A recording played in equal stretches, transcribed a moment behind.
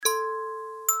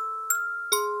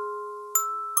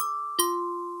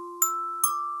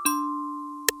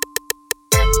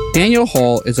Daniel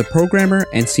Hall is a programmer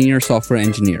and senior software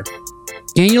engineer.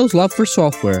 Daniel's love for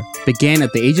software began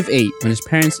at the age of 8 when his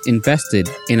parents invested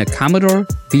in a Commodore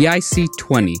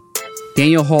VIC-20.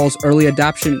 Daniel Hall's early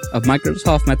adoption of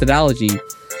Microsoft methodology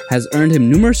has earned him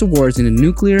numerous awards in the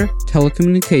nuclear,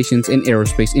 telecommunications, and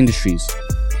aerospace industries.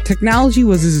 Technology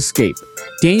was his escape.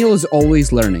 Daniel is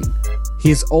always learning. He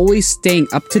is always staying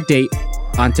up to date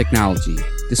on technology.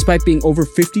 Despite being over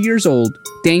 50 years old,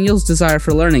 Daniel's desire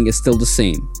for learning is still the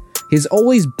same. He is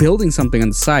always building something on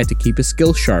the side to keep his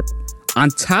skills sharp. On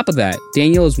top of that,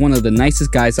 Daniel is one of the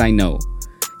nicest guys I know.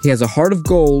 He has a heart of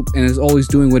gold and is always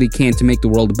doing what he can to make the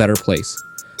world a better place.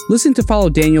 Listen to follow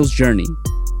Daniel's journey.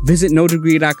 Visit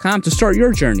nodegree.com to start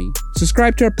your journey.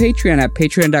 Subscribe to our Patreon at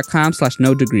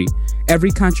patreon.com/nodegree.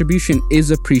 Every contribution is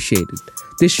appreciated.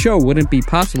 This show wouldn't be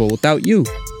possible without you.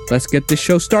 Let's get this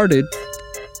show started.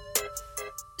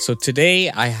 So today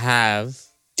I have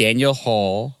Daniel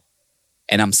Hall,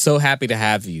 and I'm so happy to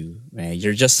have you, man.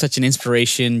 You're just such an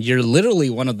inspiration. You're literally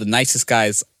one of the nicest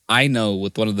guys I know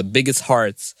with one of the biggest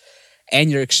hearts,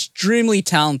 and you're extremely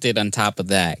talented on top of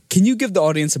that. Can you give the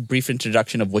audience a brief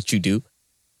introduction of what you do?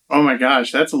 Oh my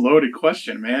gosh, that's a loaded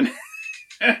question, man.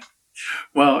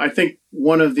 Well, I think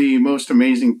one of the most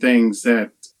amazing things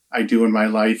that I do in my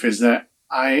life is that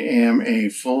I am a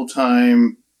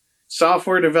full-time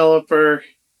software developer,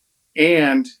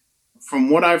 and from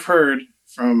what I've heard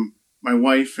from my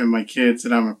wife and my kids,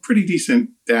 that I'm a pretty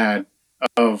decent dad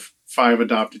of 5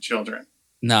 adopted children.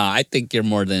 No, I think you're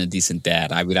more than a decent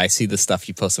dad. I mean, I see the stuff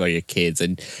you post about your kids,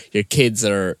 and your kids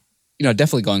are,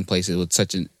 definitely going places with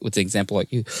an example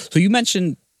like you. So you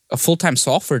mentioned a full-time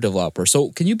software developer.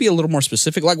 So can you be a little more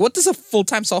specific? Like, what does a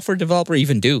full-time software developer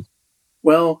even do?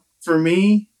 Well, for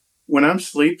me, when I'm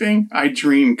sleeping, I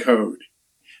dream code.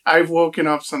 I've woken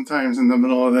up sometimes in the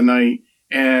middle of the night,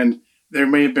 and there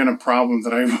may have been a problem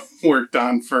that I've worked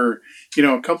on for,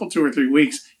 a couple, 2 or 3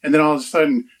 weeks. And then all of a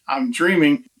sudden I'm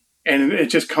dreaming and it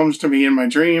just comes to me in my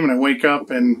dream, and I wake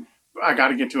up and I got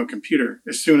to get to a computer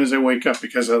as soon as I wake up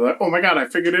because I'm like, oh my God, I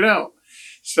figured it out.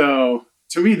 So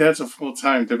to me, that's a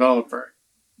full-time developer.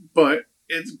 But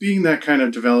it's being that kind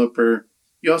of developer,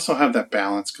 you also have that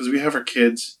balance because we have our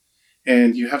kids,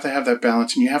 and you have to have that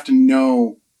balance, and you have to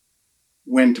know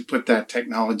when to put that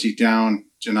technology down,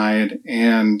 Junaid,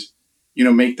 and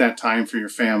make that time for your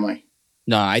family.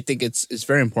 No, I think it's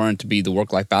very important to be the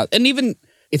work-life balance. And even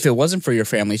if it wasn't for your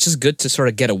family, it's just good to sort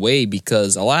of get away,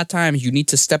 because a lot of times you need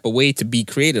to step away to be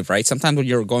creative, right? Sometimes when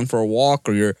you're going for a walk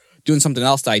or you're doing something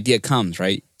else, the idea comes,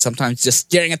 right? Sometimes just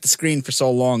staring at the screen for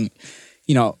so long,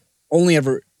 only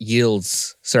ever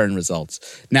yields certain results.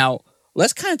 Now,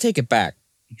 let's kind of take it back.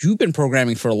 You've been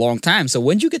programming for a long time. So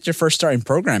when did you get your first start in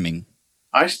programming?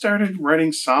 I started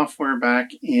writing software back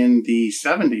in the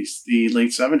 70s, the late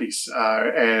 70s,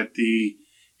 at the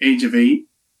age of 8.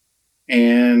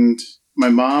 And my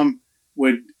mom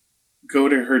would go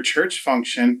to her church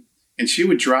function, and she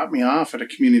would drop me off at a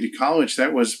community college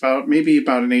that was about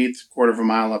an eighth, quarter of a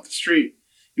mile up the street.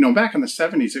 Back in the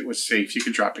 70s, it was safe. You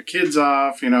could drop the kids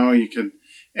off, and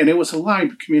it was a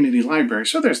community library.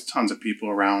 So there's tons of people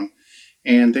around,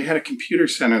 and they had a computer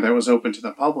center that was open to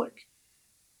the public.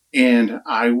 And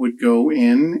I would go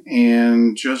in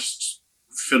and just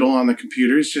fiddle on the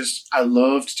computers. I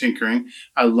loved tinkering.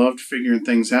 I loved figuring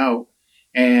things out.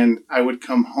 And I would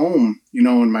come home,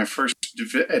 in my first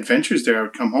adventures there, I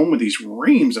would come home with these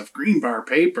reams of green bar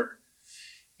paper.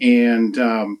 And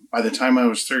by the time I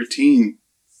was 13,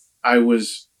 I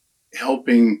was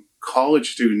helping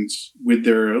college students with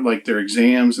their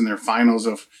exams and their finals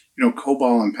of,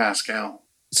 COBOL and Pascal.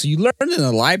 So you learned in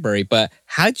the library, but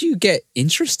how'd you get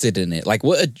interested in it? Like,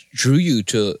 what drew you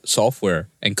to software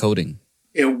and coding?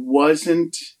 It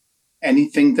wasn't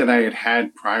anything that I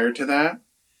had prior to that.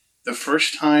 The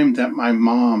first time that my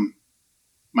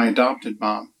adopted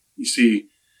mom, you see,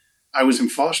 I was in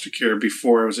foster care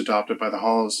before I was adopted by the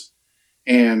Halls,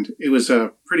 and it was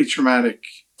a pretty traumatic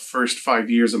first 5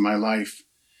 years of my life.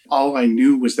 All I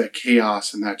knew was that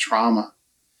chaos and that trauma.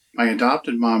 My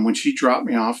adopted mom, when she dropped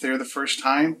me off there the first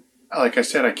time, like I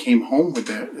said, I came home with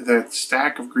that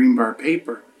stack of green bar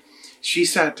paper. She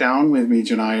sat down with me,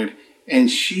 Junaid,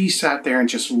 and she sat there and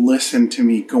just listened to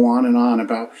me go on and on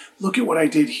about, look at what I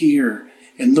did here,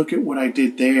 and look at what I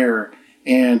did there,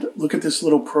 and look at this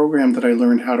little program that I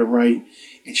learned how to write.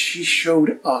 And she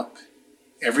showed up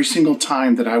every single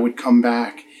time that I would come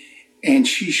back, and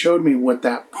she showed me what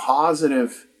that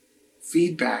positive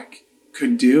feedback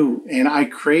could do. And I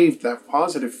craved that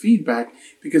positive feedback,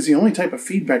 because the only type of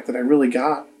feedback that I really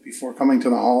got before coming to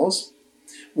the Halls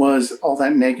was all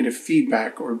that negative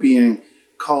feedback, or being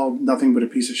called nothing but a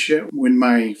piece of shit when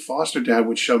my foster dad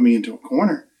would shove me into a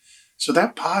corner. So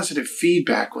that positive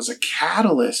feedback was a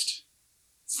catalyst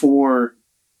for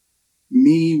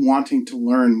me wanting to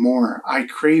learn more. I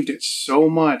craved it so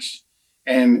much.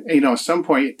 And, at some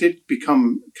point it did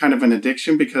become kind of an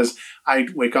addiction because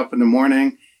I'd wake up in the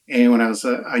morning and when I was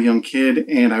a young kid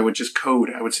and I would just code.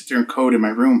 I would sit there and code in my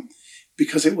room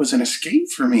because it was an escape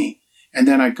for me. And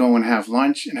then I'd go and have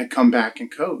lunch and I'd come back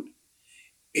and code.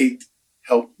 It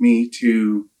helped me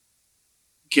to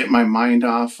get my mind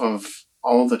off of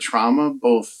all the trauma,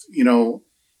 both,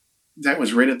 that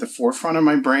was right at the forefront of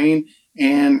my brain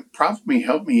and probably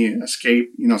helped me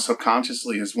escape,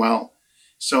 subconsciously as well.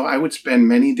 So I would spend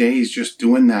many days just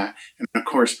doing that. And of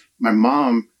course, my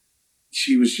mom,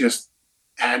 she was just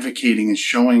advocating and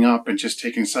showing up and just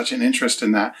taking such an interest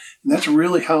in that. And that's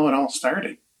really how it all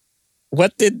started.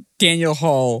 What did Daniel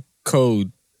Hall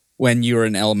code when you were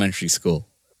in elementary school?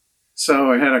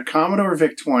 So I had a Commodore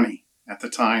VIC-20 at the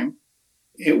time.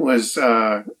 It was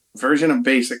a version of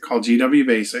BASIC called GW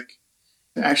Basic.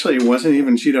 Actually, it wasn't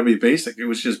even GW Basic. It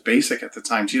was just BASIC at the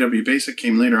time. GW Basic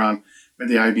came later on with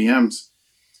the IBMs.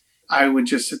 I would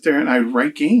just sit there and I'd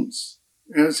write games.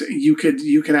 You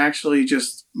could actually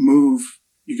just move.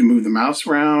 You can move the mouse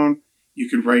around. You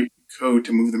could write code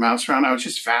to move the mouse around. I was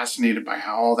just fascinated by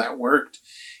how all that worked.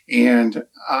 And,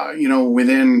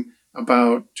 within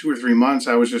about 2 or 3 months,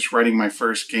 I was just writing my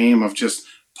first game of just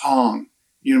Pong,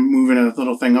 moving a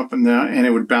little thing up and down, and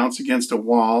it would bounce against a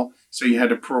wall. So you had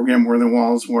to program where the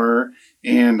walls were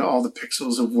and all the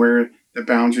pixels of where the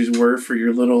boundaries were for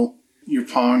your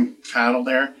Pong paddle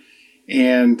there.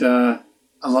 And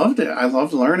I loved it. I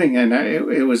loved learning. And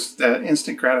it was that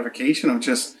instant gratification of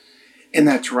just, in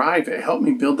that drive, it helped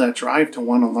me build that drive to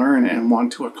want to learn and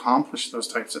want to accomplish those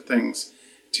types of things,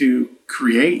 to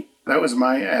create. That was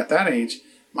at that age,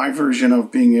 my version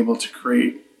of being able to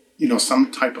create,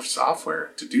 some type of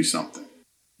software to do something.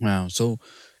 Wow. So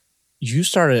you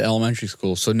started elementary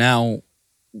school. So now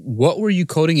what were you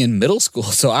coding in middle school?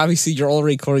 So obviously you're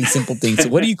already coding simple things. So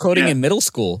what are you coding in middle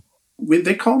school?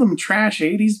 They called them trash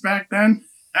 80s back then,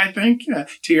 I think,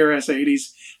 TRS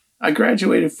 80s. I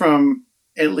graduated from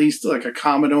at least like a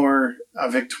Commodore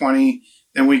VIC-20.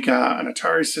 Then we got an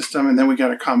Atari system, and then we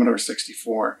got a Commodore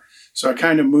 64. So I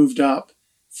kind of moved up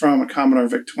from a Commodore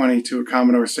VIC-20 to a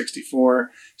Commodore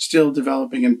 64, still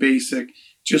developing in BASIC,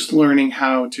 just learning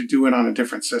how to do it on a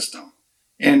different system.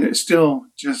 And still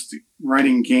just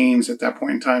writing games at that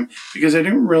point in time because I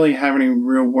didn't really have any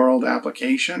real world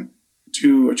application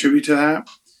to attribute to that.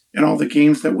 And all the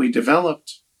games that we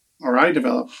developed, or I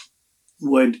developed,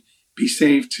 would be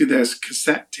saved to this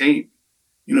cassette tape,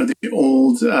 the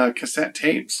old cassette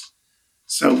tapes.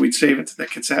 So we'd save it to the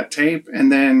cassette tape,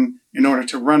 and then in order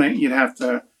to run it, you'd have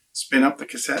to spin up the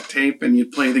cassette tape and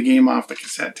you'd play the game off the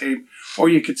cassette tape, or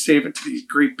you could save it to these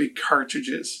great big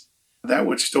cartridges that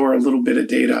would store a little bit of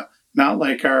data, not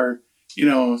like our,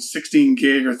 16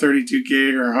 gig or 32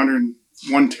 gig or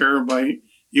 101 terabyte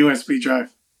USB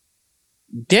drive.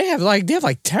 They have like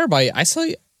terabyte.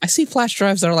 I see flash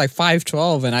drives that are like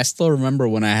 512, and I still remember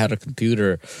when I had a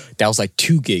computer that was like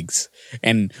 2 gigs,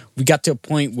 and we got to a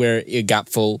point where it got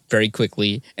full very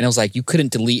quickly, and it was like you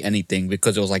couldn't delete anything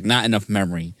because it was like not enough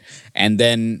memory. And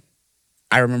then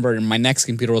I remember my next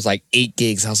computer was like 8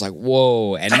 gigs. I was like,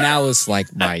 whoa! And now it's like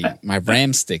my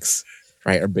RAM sticks,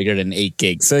 right, are bigger than 8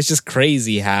 gigs. So it's just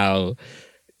crazy how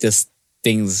just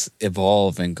things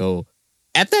evolve and go.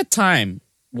 At that time,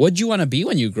 what'd you want to be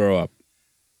when you grow up?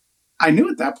 I knew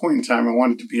at that point in time I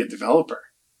wanted to be a developer.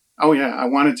 Oh yeah, I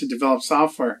wanted to develop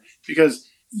software because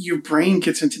your brain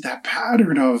gets into that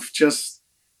pattern of just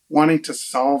wanting to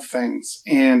solve things.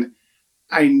 And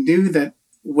I knew that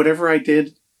whatever I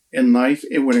did in life,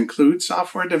 it would include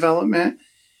software development.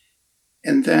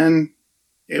 And then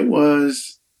it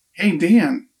was, hey,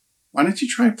 Dan, why don't you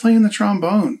try playing the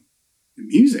trombone, the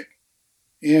music?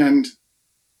 And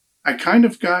I kind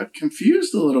of got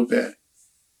confused a little bit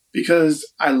because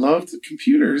I loved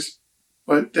computers,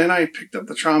 but then I picked up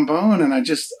the trombone and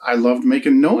I loved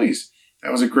making noise.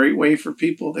 That was a great way for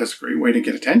people. That's a great way to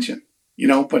get attention,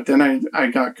 but then I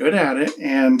got good at it.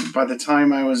 And by the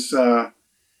time I was out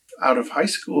of high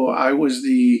school, I was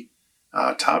the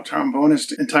top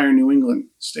trombonist in entire New England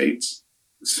states.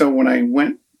 So when I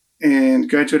went and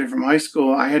graduated from high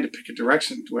school, I had to pick a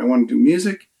direction. Do I want to do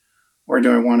music or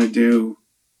do I want to do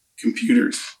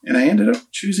computers? And I ended up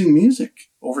choosing music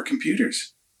over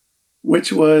computers,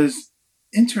 which was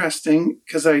interesting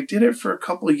because I did it for a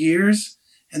couple of years.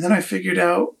 And then I figured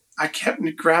out I kept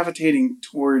gravitating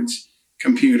towards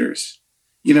computers.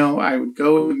 I would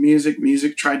go with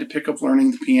music, tried to pick up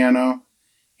learning the piano.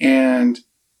 And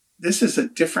this is a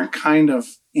different kind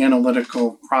of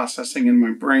analytical processing in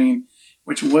my brain,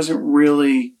 which it wasn't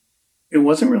really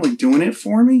doing it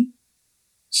for me.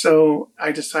 So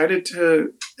I decided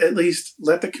to at least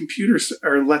let the computers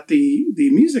or let the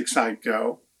music side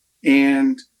go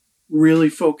and really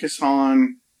focus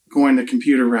on going the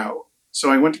computer route. So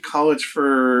I went to college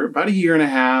for about a year and a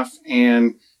half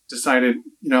and decided,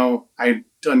 I'd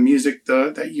done music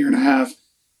that year and a half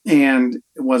and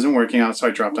it wasn't working out. So I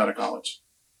dropped out of college.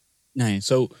 Nice.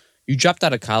 So you dropped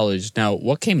out of college. Now,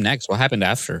 what came next? What happened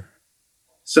after?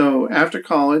 So after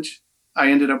college,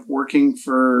 I ended up working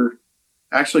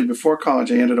before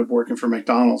college, I ended up working for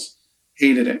McDonald's.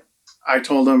 Hated it. I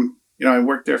told them, I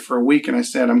worked there for a week and I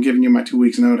said, I'm giving you my 2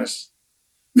 weeks notice.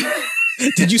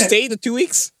 Did you stay the 2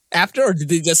 weeks after, or did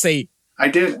they just say? I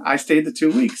did. I stayed the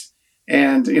 2 weeks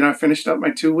and, I finished up my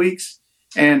 2 weeks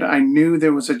and I knew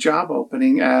there was a job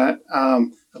opening at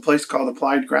a place called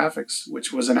Applied Graphics,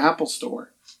 which was an Apple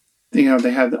store. They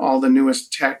had all the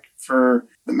newest tech for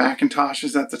the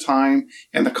Macintoshes at the time,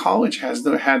 and the college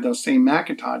had those same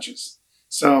Macintoshes.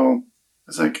 So I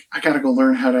was like, I got to go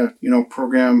learn how to,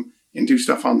 program and do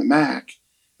stuff on the Mac.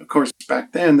 Of course,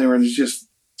 back then there was just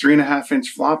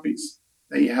 3.5-inch floppies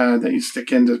that you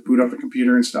stick in to boot up a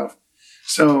computer and stuff.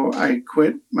 So I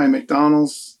quit my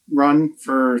McDonald's run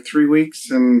for 3 weeks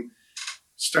and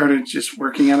started just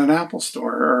working at an Apple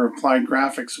store or Applied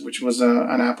Graphics, which was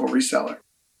an Apple reseller.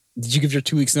 Did you give your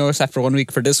 2 weeks notice after 1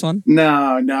 week for this one?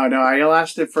 No. I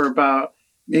lasted for about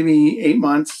maybe 8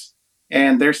 months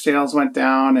and their sales went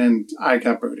down and I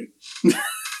got booted.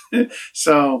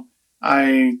 So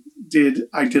I did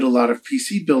a lot of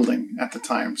PC building at the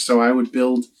time. So I would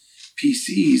build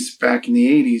PCs back in the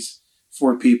 80s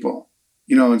for people,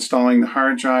 installing the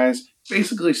hard drives,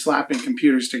 basically slapping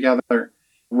computers together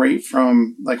right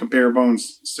from like a bare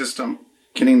bones system,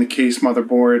 getting the case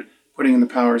motherboard, putting in the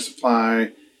power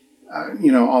supply,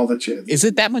 all the chips. Is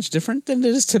it that much different than it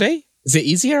is today? Is it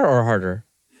easier or harder?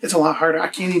 It's a lot harder. I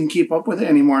can't even keep up with it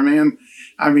anymore, man.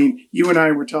 I mean, you and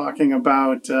I were talking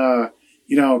about,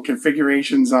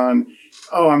 configurations on,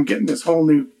 I'm getting this whole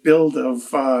new build of,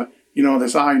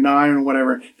 this i9 or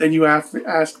whatever. Then you ask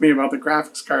me about the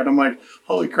graphics card. I'm like,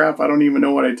 holy crap, I don't even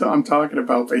know what I'm talking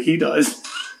about, but he does.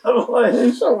 I'm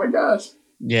like, oh my gosh.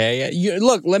 Yeah.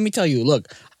 Look, let me tell you,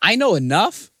 I know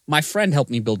enough. My friend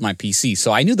helped me build my PC,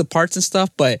 so I knew the parts and stuff,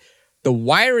 but the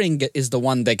wiring is the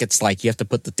one that gets you have to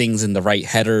put the things in the right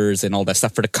headers and all that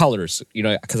stuff for the colors,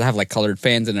 because I have colored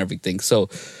fans and everything. So,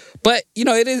 but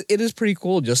it is pretty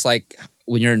cool, just like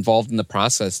when you're involved in the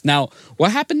process. Now,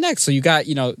 what happened next? So you got,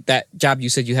 that job you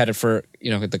said you had it for,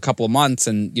 a couple of months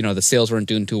and, the sales weren't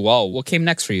doing too well. What came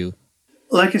next for you?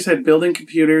 Like I said, building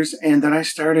computers. And then I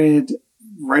started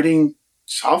writing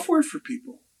software for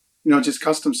people, just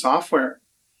custom software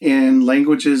in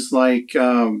languages like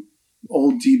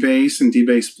old DBase and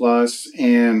DBase Plus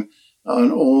and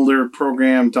an older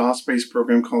program, DOS-based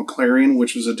program called Clarion,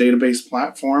 which was a database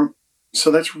platform.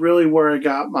 So that's really where I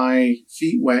got my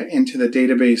feet wet into the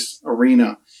database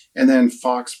arena. And then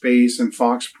Foxbase and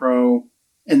FoxPro.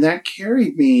 And that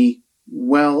carried me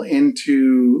well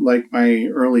into my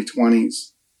early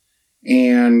 20s.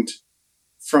 And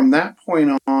from that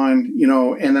point on,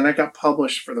 and then I got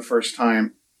published for the first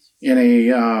time in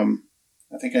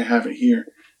I think I have it here.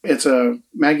 It's a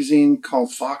magazine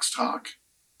called Fox Talk.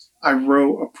 I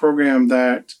wrote a program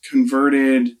that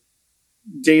converted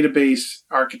database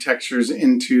architectures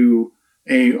into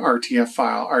a RTF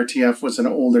file. RTF was an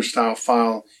older style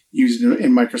file used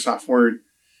in Microsoft Word.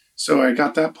 So I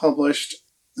got that published.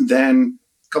 Then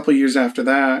a couple of years after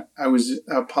that, I was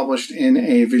published in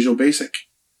a Visual Basic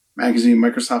magazine,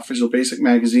 Microsoft Visual Basic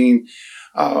magazine,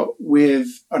 with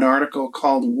an article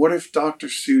called What If Dr.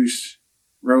 Seuss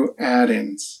Wrote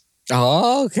Add-ins?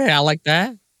 Oh, okay. I like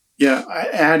that. Yeah,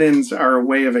 add-ins are a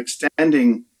way of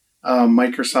extending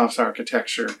Microsoft's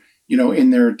architecture, in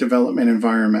their development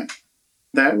environment.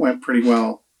 That went pretty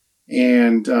well.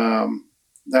 And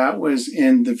that was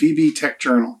in the VB Tech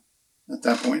Journal at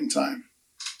that point in time.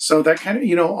 So that kind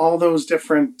of, all those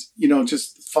different,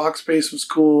 just Foxbase was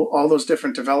cool. All those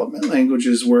different development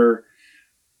languages were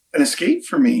an escape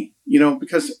for me,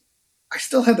 because I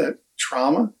still had that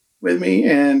trauma with me.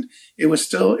 And it was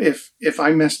still, if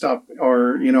I messed up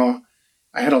or,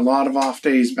 I had a lot of off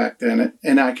days back then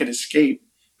and I could escape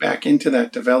back into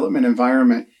that development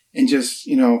environment and just,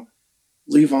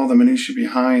 leave all the minutia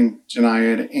behind,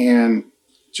 Janayad, and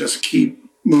just keep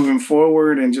moving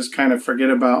forward and just kind of forget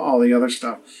about all the other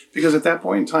stuff. Because at that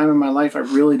point in time in my life, I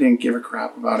really didn't give a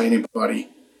crap about anybody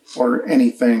or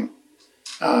anything.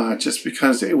 Just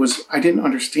because I didn't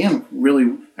understand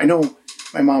really. I know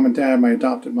my mom and dad, my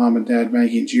adopted mom and dad,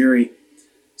 Maggie and Jerry,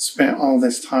 spent all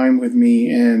this time with me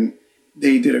and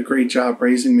they did a great job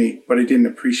raising me, but I didn't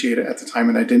appreciate it at the time,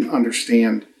 and I didn't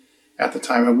understand at the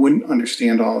time. I wouldn't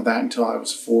understand all of that until I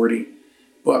was 40.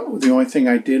 But the only thing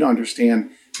I did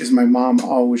understand is my mom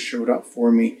always showed up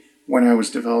for me when I was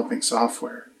developing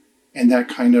software. And that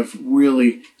kind of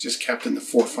really just kept in the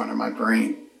forefront of my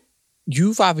brain.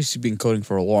 You've obviously been coding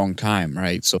for a long time,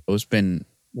 right? So it's been,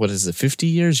 50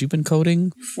 years you've been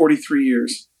coding? 43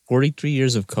 years. 43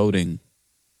 years of coding.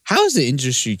 How has the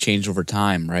industry changed over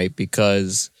time, right?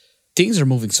 Because things are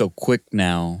moving so quick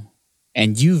now,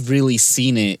 and you've really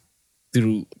seen it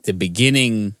through the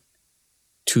beginning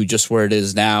to just where it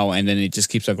is now, and then it just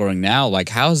keeps on growing now. Like,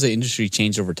 how has the industry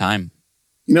changed over time?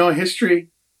 History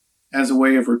has a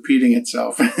way of repeating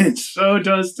itself, and so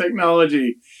does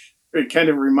technology. It kind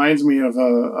of reminds me of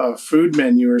a food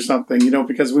menu or something,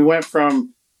 because we went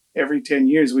from every 10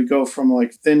 years, we go from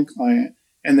like thin client,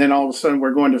 and then all of a sudden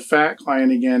we're going to fat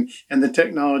client again, and the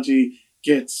technology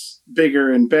gets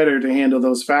bigger and better to handle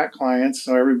those fat clients.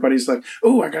 So everybody's like,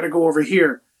 oh, I got to go over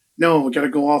here. No, we got to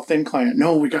go all thin client.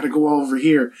 No, we got to go over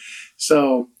here.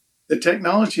 So the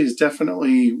technology has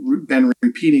definitely been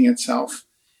repeating itself.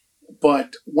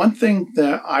 But one thing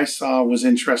that I saw was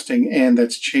interesting and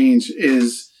that's changed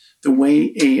is the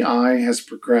way AI has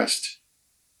progressed,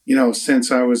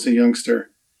 since I was a youngster.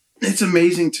 It's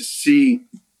amazing to see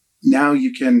now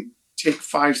you can take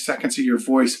 5 seconds of your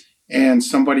voice and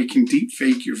somebody can deep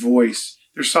fake your voice.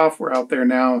 There's software out there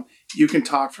now. You can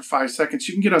talk for 5 seconds.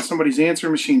 You can get on somebody's answer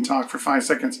machine, talk for 5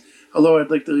 seconds. Hello,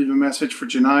 I'd like to leave a message for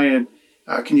Janayad.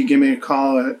 Can you give me a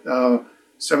call at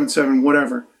 77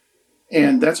 whatever?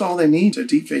 And that's all they need to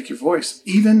deep fake your voice.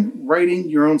 Even writing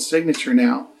your own signature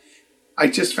now. I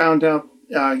just found out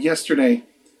yesterday,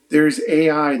 there's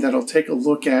AI that'll take a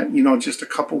look at, just a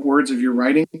couple words of your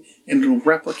writing and it'll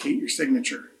replicate your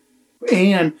signature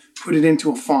and put it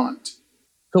into a font.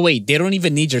 So wait, they don't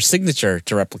even need your signature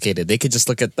to replicate it. They could just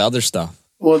look at the other stuff.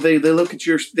 Well, they look at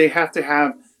they have to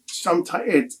have some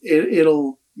type,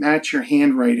 it'll match your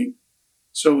handwriting.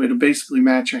 So it'll basically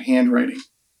match your handwriting.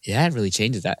 Yeah, it really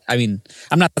changes that. I mean,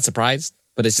 I'm not surprised,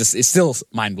 but it's still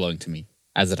mind-blowing to me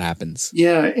as it happens.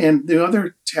 Yeah, and the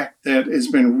other tech that has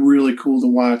been really cool to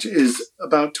watch is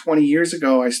about 20 years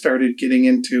ago, I started getting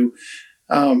into,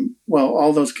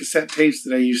 all those cassette tapes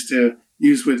that I used to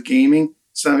use with gaming.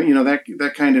 So,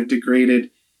 that kind of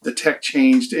degraded. The tech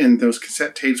changed and those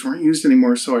cassette tapes weren't used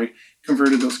anymore. So I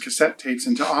converted those cassette tapes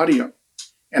into audio.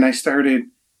 And I started,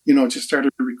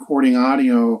 started recording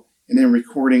audio and then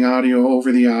recording audio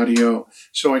over the audio.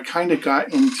 So I kind of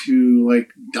got into like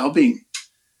dubbing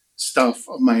stuff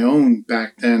of my own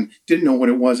back then. Didn't know what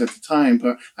it was at the time,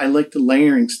 but I liked the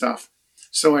layering stuff.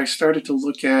 So I started to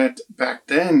look at back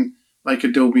then, like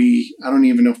Adobe, I don't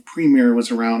even know if Premiere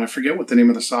was around. I forget what the name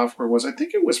of the software was. I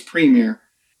think it was Premiere.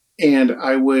 And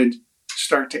I would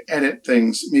start to edit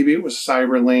things. Maybe it was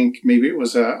Cyberlink. Maybe it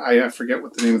was I forget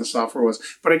what the name of the software was.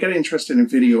 But I got interested in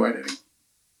video editing.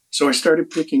 So I started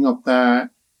picking up that.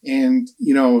 And,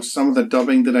 some of the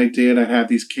dubbing that I did, I had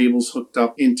these cables hooked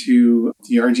up into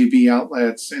the RGB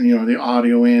outlets and, the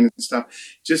audio in and stuff.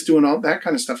 Just doing all that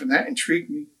kind of stuff. And that intrigued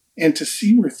me. And to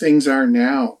see where things are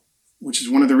now, which is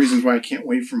one of the reasons why I can't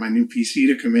wait for my new PC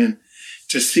to come in,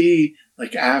 to see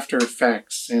like After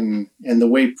Effects and the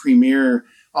way Premiere,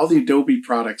 all the Adobe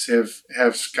products have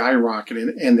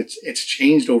skyrocketed and it's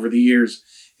changed over the years.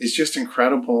 It's just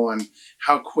incredible and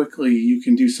how quickly you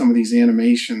can do some of these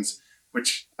animations,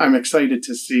 which I'm excited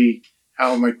to see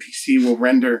how my PC will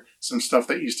render some stuff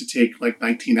that used to take like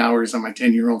 19 hours on my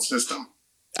 10-year-old system.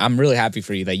 I'm really happy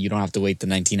for you that you don't have to wait the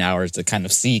 19 hours to kind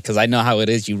of see, because I know how it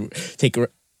is. You take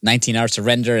 19 hours to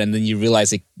render and then you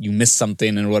realize you missed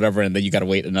something and whatever, and then you got to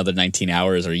wait another 19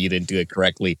 hours or you didn't do it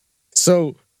correctly.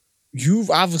 So you've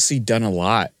obviously done a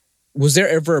lot. Was there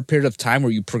ever a period of time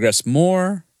where you progressed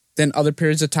more than other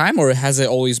periods of time, or has it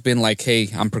always been like, hey,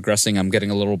 I'm progressing, I'm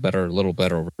getting a little better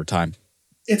over time?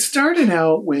 It started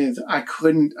out with I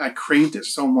craved it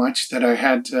so much that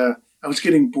I was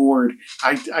getting bored.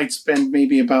 I'd spend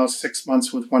maybe about 6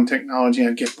 months with one technology.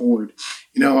 I'd get bored.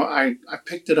 I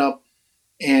picked it up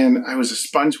and I was a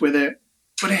sponge with it,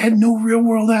 but I had no real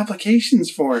world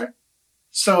applications for it.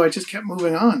 So I just kept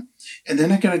moving on. And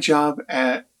then I got a job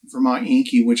at Vermont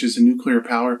Yankee, which is a nuclear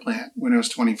power plant, when I was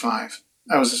 25.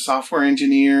 I was a software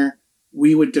engineer.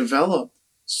 We would develop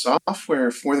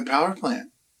software for the power plant.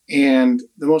 And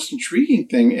the most intriguing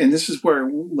thing, and this is where I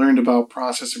learned about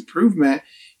process improvement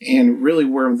and really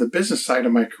where the business side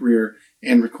of my career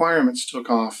and requirements took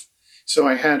off. So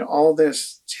I had all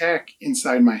this tech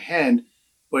inside my head,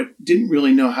 but didn't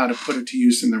really know how to put it to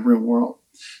use in the real world.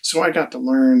 So I got to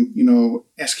learn,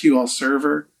 SQL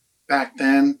Server back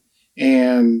then.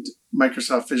 And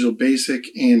Microsoft Visual Basic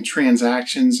and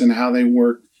transactions and how they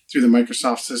work through the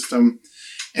Microsoft system.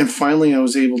 And finally, I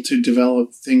was able to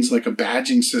develop things like a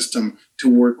badging system to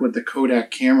work with the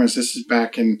Kodak cameras. This is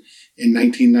back in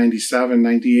 1997,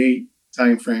 98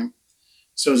 timeframe.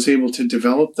 So I was able to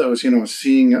develop those,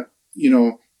 setting up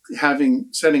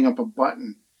a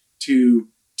button to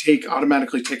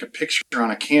automatically take a picture on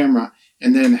a camera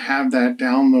and then have that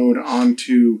download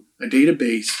onto a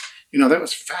database. That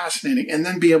was fascinating. And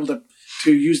then be able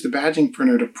to use the badging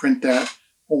printer to print that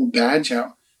whole badge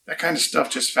out. That kind of stuff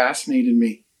just fascinated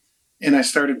me. And I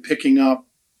started picking up,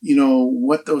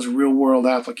 what those real world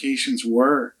applications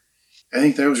were. I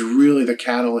think that was really the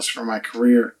catalyst for my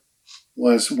career,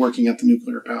 was working at the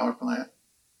nuclear power plant.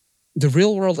 The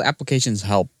real world applications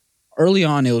help. Early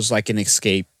on, it was like an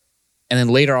escape. And then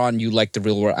later on, you liked the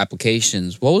real world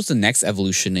applications. What was the next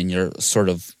evolution in your sort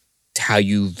of how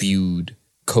you viewed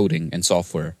coding and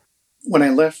software? When I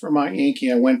left Vermont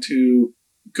Yankee, I went to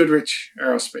Goodrich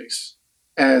Aerospace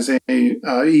as a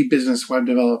e-business web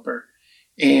developer.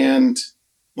 And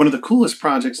one of the coolest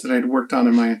projects that I'd worked on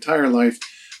in my entire life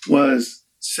was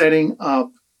setting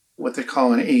up what they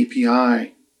call an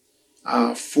API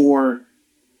for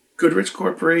Goodrich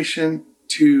Corporation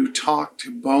to talk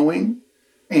to Boeing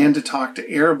and to talk to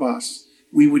Airbus.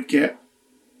 We would get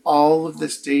all of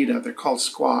this data, they're called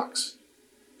squawks,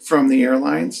 from the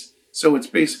airlines. So it's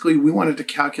basically, we wanted to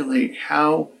calculate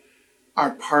how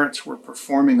our parts were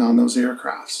performing on those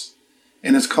aircrafts.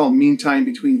 And it's called mean time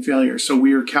between failures. So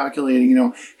we were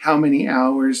calculating, how many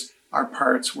hours our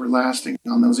parts were lasting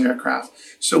on those aircraft.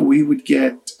 So we would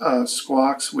get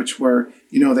squawks, which were,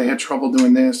 they had trouble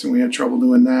doing this and we had trouble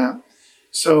doing that.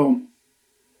 So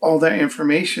all that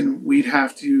information we'd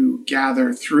have to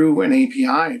gather through an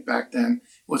API back then,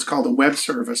 what's called a web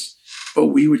service. But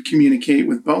we would communicate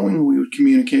with Boeing, we would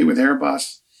communicate with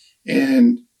Airbus,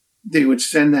 and they would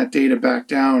send that data back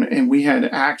down. And we had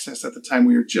access at the time.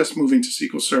 We were just moving to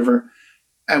SQL Server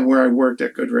at where I worked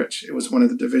at Goodrich. It was one of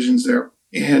the divisions there.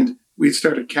 And we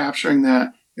started capturing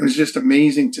that. It was just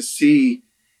amazing to see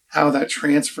how that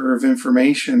transfer of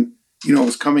information,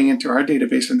 was coming into our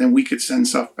database, and then we could send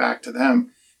stuff back to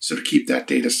them. So to keep that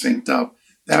data synced up,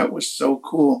 that was so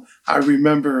cool. I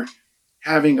remember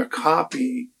having a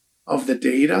copy of the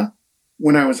data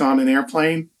when I was on an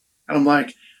airplane, and I'm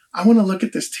like, I want to look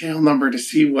at this tail number to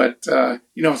see what,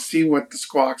 see what the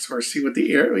squawks were, see what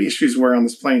the air issues were on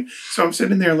this plane. So I'm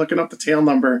sitting there looking up the tail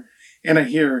number, and I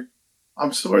hear,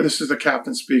 I'm sorry, this is the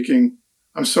captain speaking.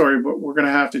 I'm sorry, but we're going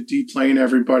to have to deplane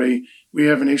everybody. We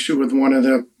have an issue with one of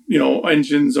the,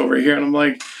 engines over here. And I'm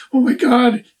like, oh my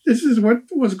God, this is what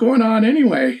was going on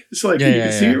anyway. It's like, you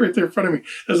can see it right there in front of me.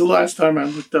 That was the last time I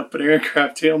looked up an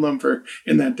aircraft tail number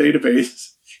in that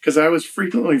database, because I was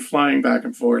frequently flying back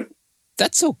and forth.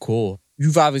 That's so cool.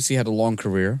 You've obviously had a long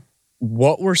career.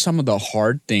 What were some of the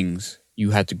hard things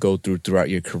you had to go through throughout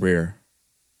your career?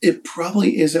 It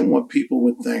probably isn't what people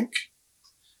would think.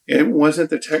 It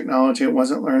wasn't the technology. It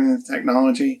wasn't learning the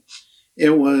technology.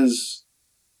 It was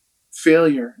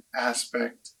failure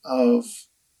aspect of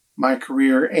my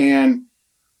career and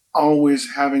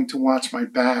always having to watch my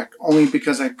back, only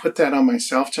because I put that on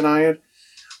myself, Janayad.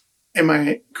 And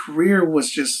my career was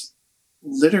just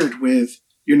littered with,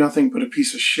 you're nothing but a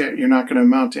piece of shit. You're not going to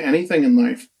amount to anything in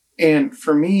life. And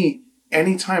for me,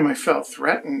 anytime I felt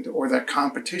threatened or that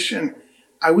competition,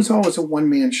 I was always a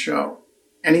one-man show.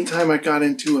 Anytime I got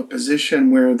into a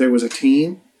position where there was a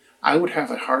team, I would have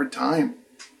a hard time,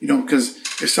 because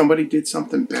if somebody did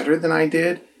something better than I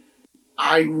did,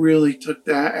 I really took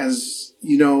that as,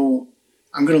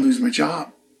 I'm going to lose my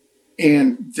job.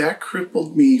 And that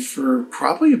crippled me for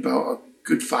probably about a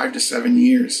good 5 to 7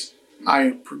 years.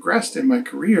 I progressed in my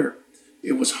career.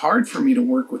 It was hard for me to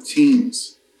work with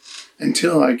teams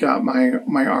until I got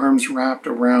my arms wrapped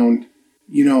around,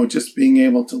 just being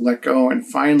able to let go, and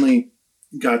finally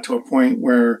got to a point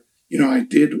where, I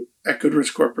did at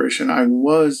Goodrich Corporation, I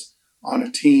was on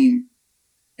a team,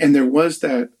 and there was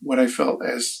that, what I felt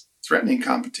as threatening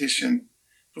competition,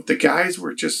 but the guys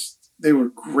were they were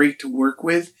great to work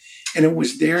with. And it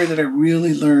was there that I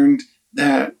really learned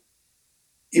that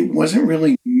it wasn't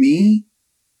really me.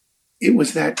 It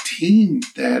was that team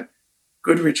that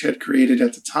Goodrich had created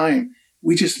at the time.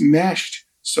 We just meshed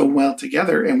so well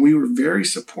together, and we were very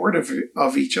supportive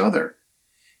of each other.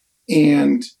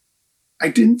 And I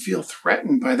didn't feel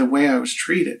threatened by the way I was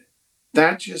treated.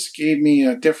 That just gave me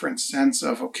a different sense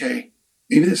of, okay,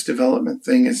 maybe this development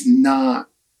thing is not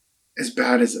as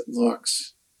bad as it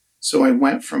looks. So I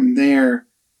went from there,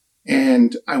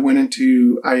 and I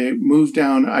moved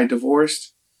down, I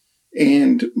divorced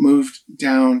and moved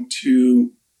down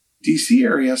to DC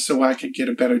area so I could get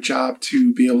a better job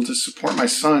to be able to support my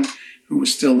son who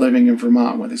was still living in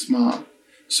Vermont with his mom.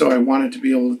 So I wanted to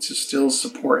be able to still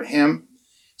support him.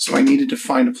 So I needed to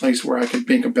find a place where I could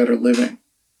make a better living.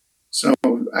 So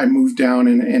I moved down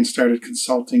and started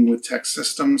consulting with tech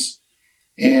systems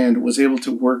and was able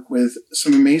to work with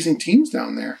some amazing teams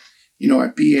down there.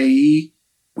 At BAE,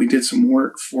 we did some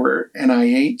work for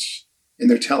NIH in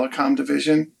their telecom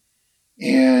division.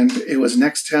 And it was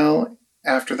Nextel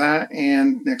after that,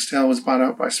 and Nextel was bought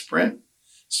out by Sprint.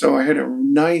 So I had a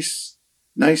nice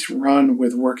run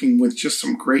with working with just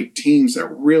some great teams that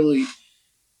really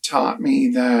taught me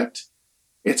that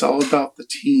it's all about the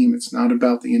team. It's not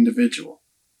about the individual.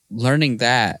 Learning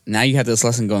that, now you have this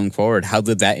lesson going forward. How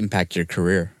did that impact your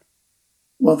career?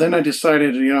 Well, then I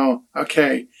decided,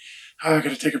 okay, I got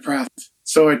to take a breath.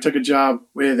 So I took a job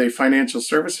with a financial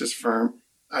services firm.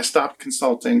 I stopped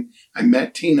consulting. I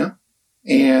met Tina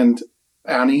and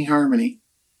Annie Harmony.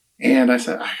 And I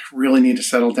said, I really need to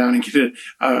settle down and get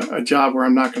a job where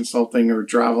I'm not consulting or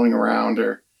traveling around.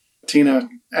 Or Tina,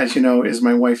 as you know, is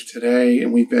my wife today.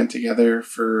 And we've been together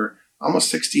for almost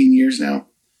 16 years now.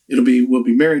 We'll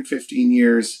be married 15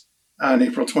 years on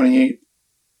April 28th.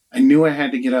 I knew I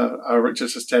had to get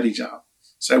just a steady job.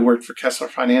 So I worked for Kessler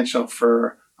Financial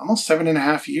for almost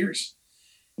 7.5 years.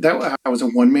 I was a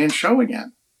one-man show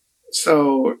again.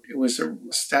 So it was a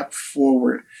step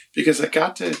forward because I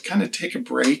got to kind of take a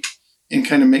break and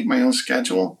kind of make my own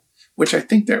schedule, which I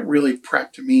think that really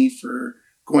prepped me for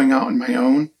going out on my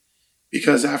own.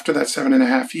 Because after that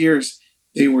 7.5 years,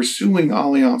 they were suing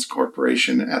Allianz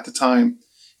Corporation at the time,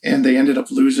 and they ended up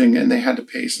losing, and they had to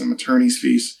pay some attorney's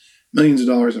fees, millions of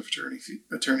dollars of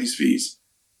attorney's fees.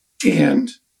 And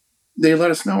they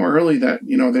let us know early that,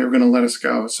 they were going to let us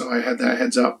go. So I had that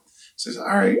heads up. Says, all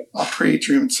right, I'll create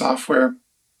Dream It Software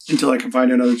until I can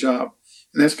find another job.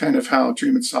 And that's kind of how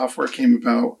Dream It Software came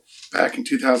about back in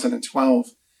 2012.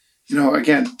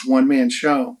 Again, one-man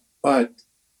show, but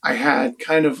I had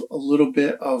kind of a little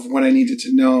bit of what I needed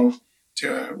to know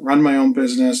to run my own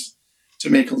business, to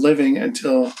make a living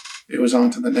until it was on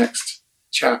to the next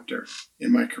chapter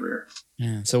in my career.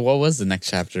 Yeah. So what was the next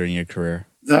chapter in your career?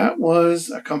 That was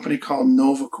a company called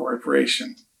Nova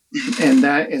Corporation. And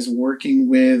that is working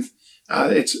with,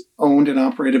 it's owned and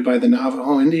operated by the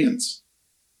Navajo Indians.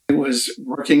 It was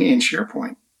working in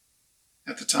SharePoint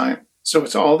at the time. So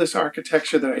it's all this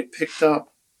architecture that I picked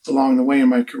up along the way in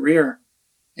my career,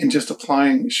 and just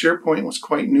applying SharePoint was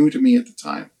quite new to me at the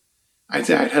time. I'd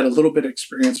had a little bit of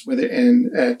experience with it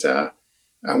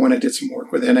when I did some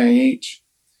work with NIH,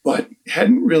 but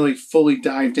hadn't really fully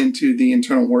dived into the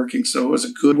internal working. So it was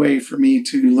a good way for me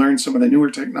to learn some of the newer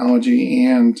technology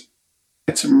and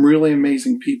had some really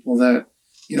amazing people that,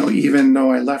 even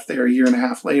though I left there 1.5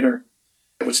 years later,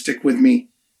 it would stick with me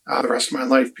the rest of my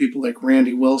life. People like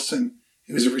Randy Wilson,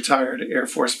 who was a retired Air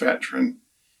Force veteran,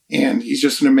 and he's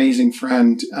just an amazing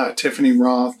friend. Tiffany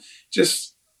Roth,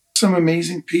 just some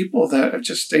amazing people that I've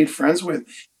just stayed friends with.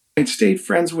 I'd stayed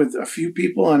friends with a few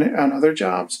people on other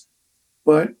jobs,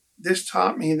 but this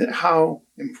taught me that how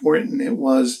important it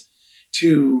was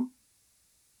to,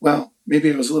 well,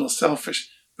 maybe I was a little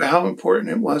selfish, but how important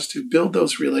it was to build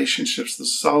those relationships, the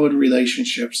solid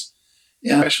relationships,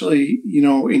 especially,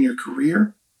 in your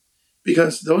career,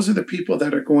 because those are the people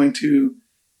that are going to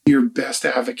be your best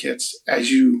advocates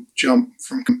as you jump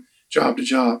from job to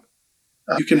job.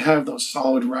 You can have those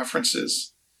solid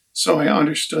references. So I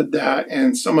understood that,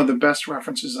 and some of the best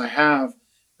references I have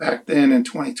back then in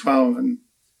 2012 and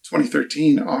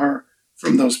 2013 are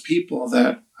from those people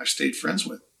that I've stayed friends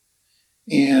with.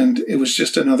 And it was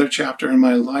just another chapter in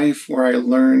my life where I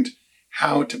learned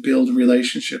how to build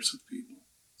relationships with people.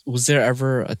 Was there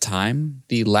ever a time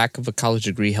the lack of a college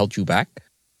degree held you back?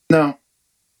 No,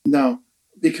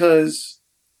 because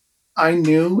I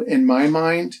knew in my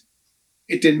mind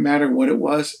it didn't matter what it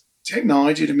was.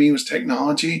 Technology to me was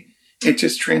technology. It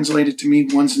just translated to me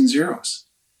ones and zeros.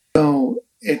 So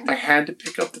if I had to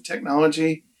pick up the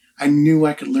technology, I knew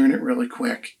I could learn it really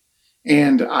quick.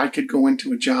 And I could go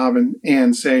into a job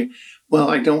and say, well,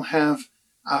 I don't have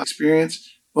experience,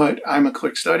 but I'm a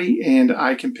quick study and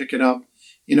I can pick it up.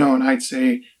 And I'd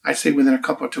say within a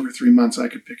couple of 2 or 3 months, I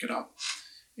could pick it up.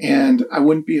 And I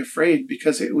wouldn't be afraid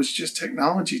because it was just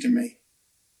technology to me.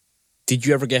 Did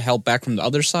you ever get held back from the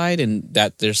other side and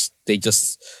that they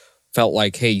just felt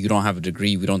like, hey, you don't have a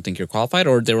degree, we don't think you're qualified?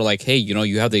 Or they were like, hey,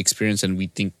 you have the experience and we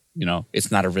think,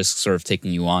 it's not a risk sort of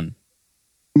taking you on?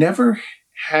 Never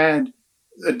had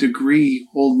a degree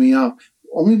hold me up.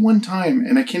 Only one time,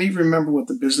 and I can't even remember what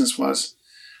the business was.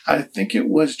 I think it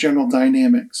was General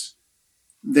Dynamics.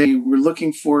 They were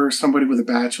looking for somebody with a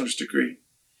bachelor's degree.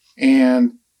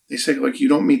 And They say, like, you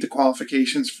don't meet the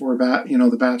qualifications for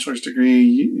the bachelor's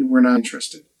degree. We're not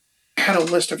interested. I had a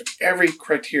list of every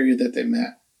criteria that they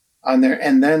met on there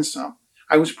and then some.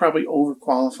 I was probably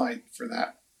overqualified for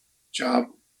that job,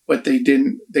 but they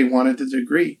didn't. They wanted the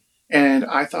degree. And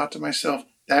I thought to myself,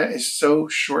 that is so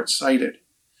short-sighted.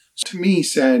 To me,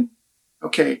 said,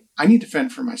 okay, I need to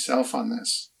fend for myself on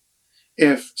this.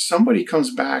 If somebody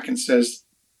comes back and says,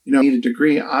 I need a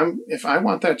degree, if I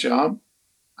want that job,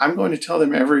 I'm going to tell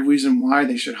them every reason why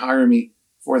they should hire me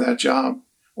for that job.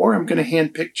 Or I'm going to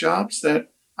handpick jobs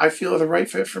that I feel are the right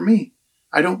fit for me.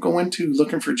 I don't go into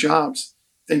looking for jobs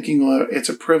thinking, well, it's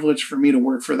a privilege for me to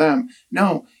work for them.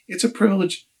 No, it's a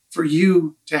privilege for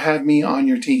you to have me on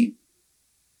your team.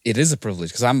 It is a privilege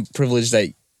because I'm privileged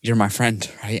that you're my friend,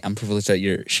 right? I'm privileged that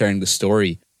you're sharing the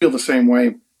story. I feel the same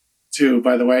way too,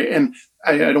 by the way. And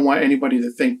I don't want anybody to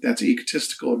think that's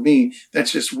egotistical of me.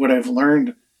 That's just what I've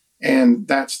learned. And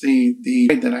that's the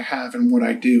pride that I have in what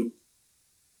I do.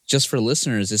 Just for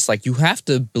listeners, it's like you have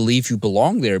to believe you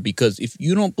belong there, because if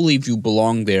you don't believe you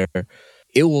belong there,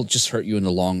 it will just hurt you in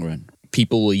the long run.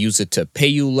 People will use it to pay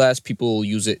you less. People will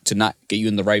use it to not get you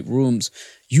in the right rooms.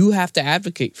 You have to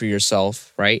advocate for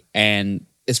yourself, right? And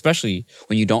especially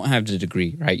when you don't have the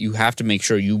degree, right? You have to make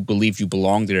sure you believe you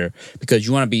belong there, because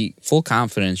you want to be full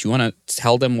confidence. You want to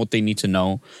tell them what they need to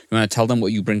know. You want to tell them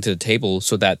what you bring to the table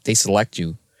so that they select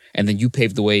you. And then you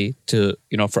pave the way to,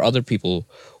 for other people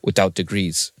without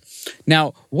degrees.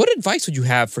 Now, what advice would you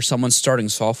have for someone starting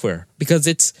software? Because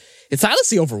it's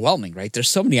honestly overwhelming, right? There's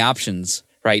so many options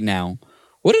right now.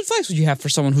 What advice would you have for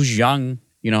someone who's young,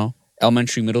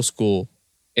 elementary, middle school,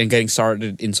 and getting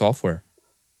started in software?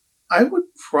 I would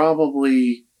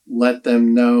probably let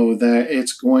them know that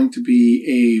it's going to be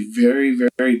a very,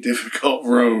 very difficult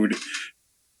road. If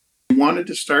you wanted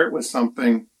to start with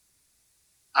something,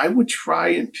 I would try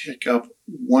and pick up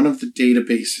one of the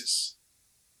databases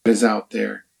that is out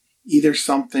there. Either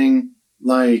something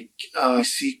like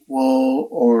E61,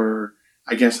 or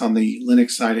I guess on the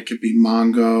Linux side, it could be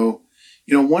Mongo.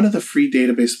 One of the free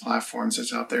database platforms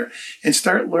that's out there, and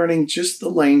start learning just the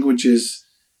languages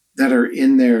that are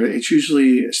in there. It's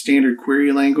usually a standard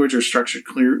query language or structured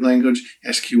query language,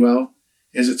 SQL,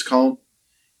 as it's called.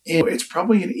 And it's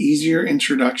probably an easier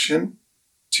introduction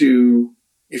to,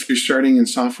 if you're starting in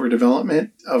software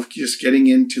development, of just getting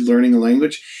into learning a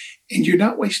language. And you're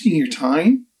not wasting your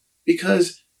time,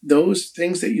 because those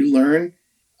things that you learn,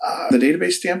 the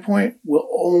database standpoint, will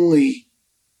only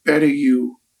better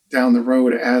you down the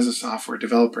road as a software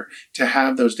developer, to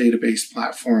have those database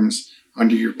platforms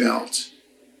under your belt.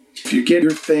 If you get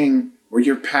your thing or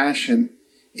your passion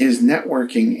is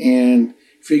networking and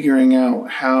figuring out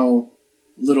how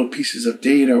little pieces of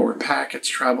data or packets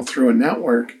travel through a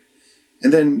network,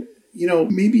 and then,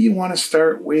 maybe you want to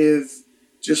start with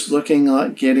just looking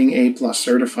at getting A+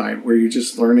 certified, where you're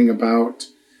just learning about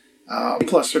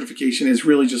A+ certification is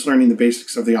really just learning the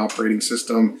basics of the operating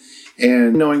system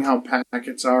and knowing how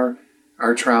packets are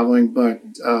traveling, but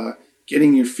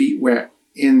getting your feet wet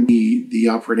in the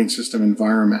operating system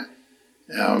environment.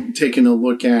 Taking a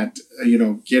look at,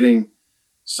 getting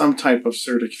some type of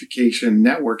certification,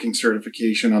 networking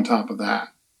certification on top of that.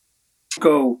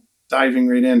 Go diving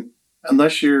right in.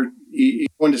 Unless you're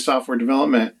going to software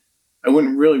development, I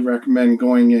wouldn't really recommend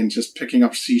going and just picking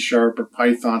up C# or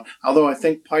Python. Although I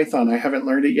think Python, I haven't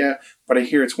learned it yet, but I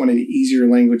hear it's one of the easier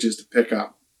languages to pick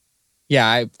up. Yeah,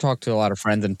 I've talked to a lot of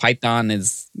friends, and Python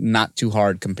is not too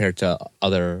hard compared to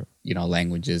other,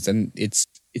 languages, and it's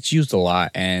used a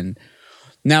lot. And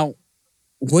now,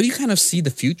 what do you kind of see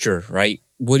the future, right?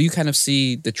 What do you kind of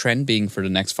see the trend being for the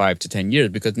next 5 to 10 years?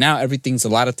 Because now a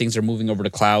lot of things are moving over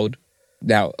to cloud.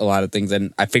 Now, a lot of things,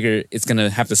 and I figure it's going to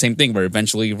have the same thing where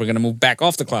eventually we're going to move back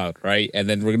off the cloud, right? And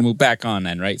then we're going to move back on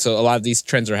then, right? So a lot of these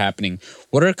trends are happening.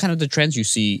 What are kind of the trends you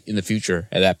see in the future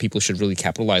that people should really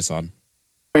capitalize on?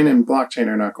 Bitcoin and blockchain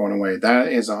are not going away. That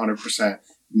is 100%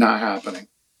 not happening.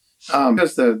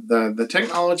 Because the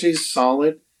technology is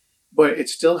solid, but it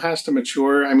still has to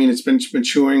mature. I mean, it's been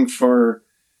maturing for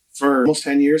almost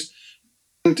 10 years.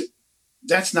 And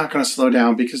that's not going to slow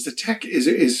down because the tech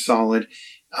is solid.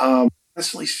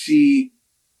 Honestly, see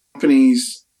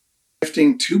companies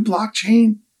shifting to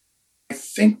blockchain. I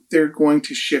think they're going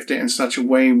to shift it in such a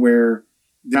way where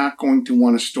they're not going to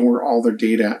want to store all their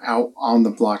data out on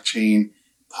the blockchain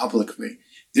publicly.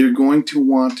 They're going to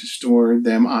want to store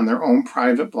them on their own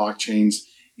private blockchains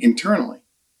internally.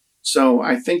 So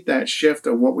I think that shift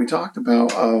of what we talked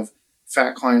about of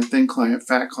fat client, thin client,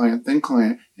 fat client, thin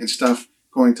client, and stuff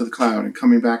going to the cloud and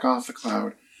coming back off the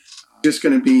cloud, you're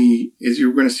going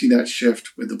to see that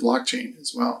shift with the blockchain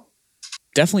as well.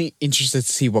 definitely interested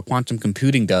to see what quantum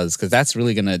computing does, because that's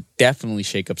really going to definitely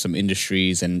shake up some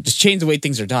industries and just change the way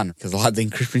things are done. Because a lot of the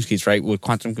encryption keys, right, with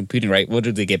quantum computing, right, what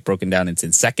do they get broken down? It's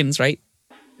in seconds, right?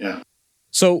 Yeah.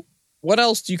 So what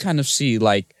else do you kind of see?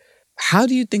 Like, how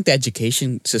do you think the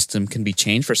education system can be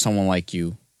changed for someone like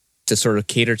you to sort of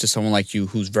cater to someone like you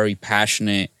who's very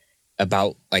passionate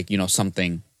about, like, you know,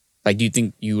 something? Like, do you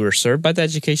think you were served by the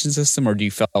education system, or do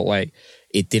you felt like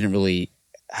it didn't really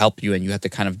help you and you had to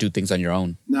kind of do things on your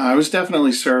own? No, I was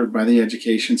definitely served by the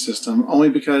education system, only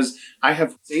because I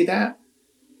have say that I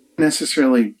don't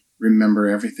necessarily remember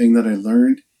everything that I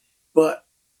learned. But,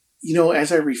 you know,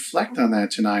 as I reflect on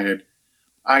that tonight,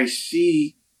 I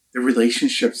see the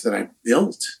relationships that I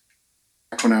built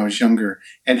back when I was younger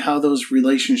and how those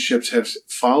relationships have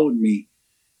followed me,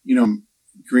 you know,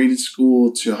 grade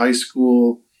school to high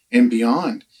school and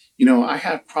beyond. You know, I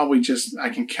have probably I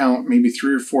can count maybe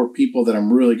 3 or 4 people that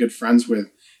I'm really good friends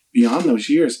with beyond those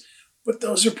years. But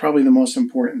those are probably the most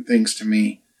important things to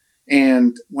me.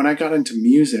 And when I got into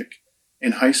music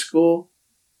in high school,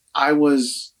 I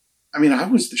was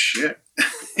the shit.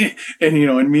 And, you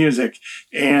know, in music,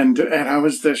 and I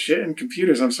was the shit in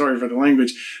computers. I'm sorry for the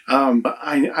language. But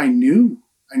I knew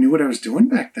what I was doing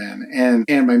back then.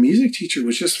 And my music teacher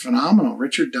was just phenomenal.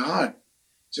 Richard Dodd,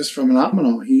 just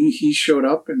phenomenal. He showed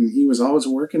up and he was always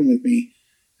working with me.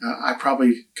 I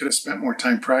probably could have spent more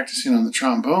time practicing on the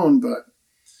trombone, but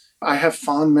I have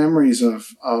fond memories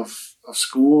of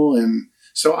school. And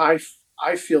so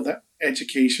I feel that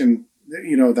education,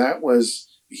 you know, that was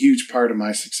a huge part of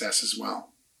my success as well.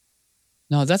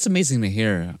 No, that's amazing to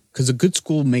hear, because a good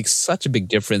school makes such a big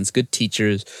difference. Good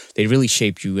teachers, they really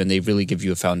shape you and they really give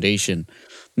you a foundation.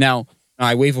 Now,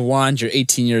 I wave a wand, you're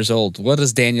 18 years old. What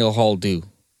does Daniel Hall do?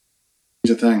 Change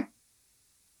a thing.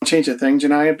 Change a thing,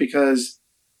 Janiyah, because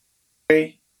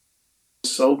I'm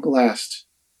so blessed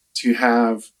to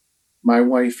have my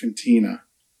wife and Tina on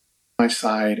my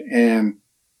side, and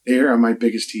they are my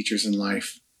biggest teachers in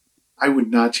life. I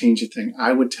would not change a thing.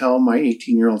 I would tell my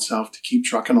 18-year-old self to keep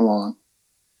trucking along.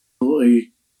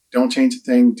 Absolutely, don't change a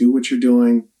thing. Do what you're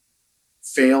doing.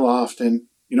 Fail often.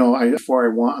 You know, I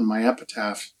want on my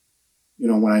epitaph, you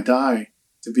know, when I die,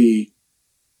 to be,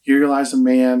 here lies a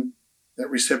man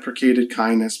that reciprocated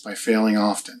kindness by failing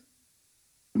often.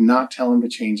 Not tell him to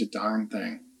change a darn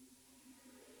thing.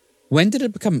 When did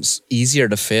it become easier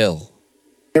to fail?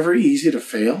 Never easy to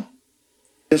fail.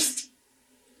 Just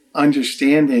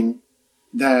understanding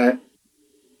that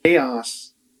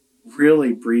chaos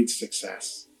really breeds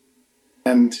success.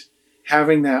 And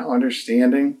having that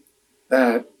understanding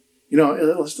that, you know,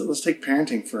 let's take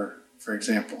parenting for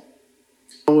example.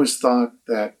 I always thought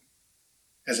that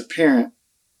as a parent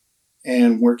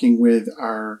and working with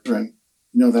our children,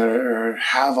 you know, that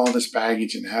have all this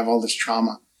baggage and have all this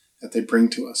trauma that they bring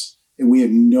to us, and we have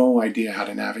no idea how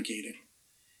to navigate it.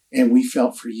 And we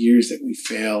felt for years that we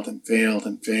failed and failed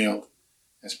and failed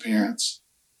as parents.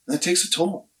 And that takes a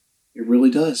toll. It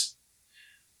really does.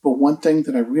 But one thing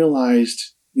that I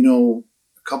realized, you know,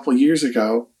 a couple of years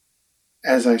ago,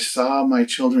 as I saw my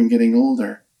children getting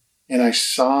older, and I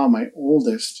saw my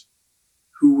oldest,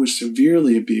 who was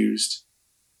severely abused,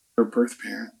 her birth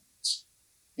parents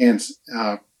and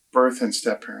birth and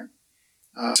step parent,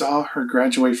 saw her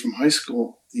graduate from high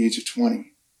school at the age of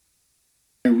 20.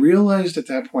 I realized at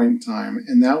that point in time,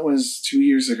 and that was 2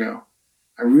 years ago,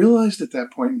 I realized at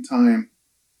that point in time,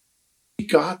 we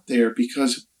got there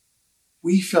because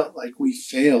we felt like we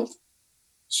failed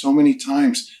so many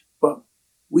times, but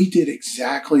we did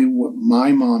exactly what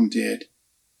my mom did.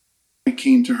 I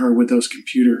came to her with those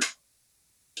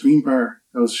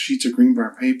those sheets of green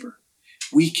bar paper.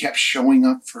 We kept showing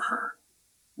up for her.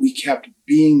 We kept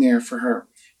being there for her.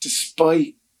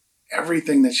 Despite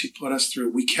everything that she put us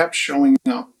through, we kept showing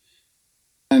up.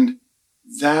 And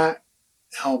that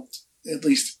helped at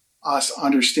least us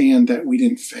understand that we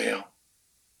didn't fail.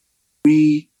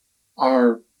 We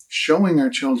are showing our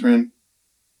children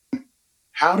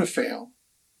how to fail,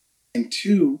 and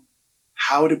 2,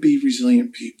 how to be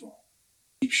resilient people.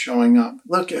 Keep showing up.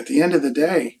 Look, at the end of the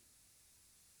day,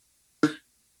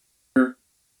 we're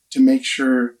to make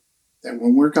sure that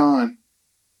when we're gone,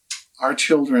 our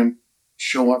children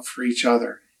show up for each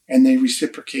other and they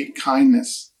reciprocate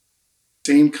kindness,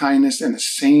 same kindness and the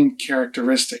same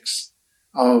characteristics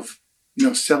of, you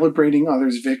know, celebrating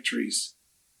others' victories,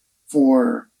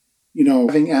 for, you know,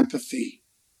 having empathy,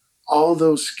 all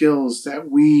those skills that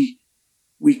we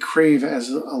crave as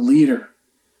a leader.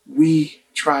 We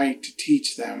try to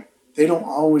teach them. They don't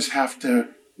always have to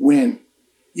win.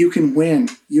 You can win,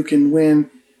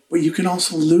 but you can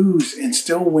also lose and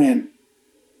still win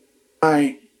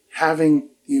by having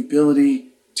the ability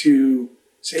to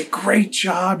say, great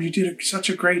job. You did such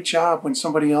a great job when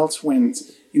somebody else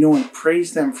wins, and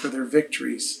praise them for their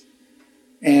victories.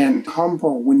 And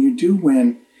humble when you do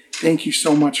win. Thank you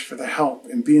so much for the help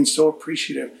and being so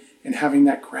appreciative and having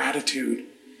that gratitude.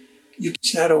 You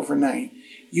teach that overnight.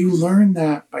 You learn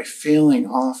that by failing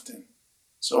often.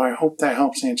 So I hope that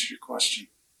helps answer your question.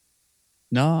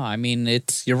 No, I mean,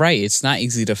 you're right. It's not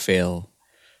easy to fail,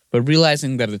 but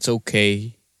realizing that it's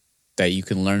okay, that you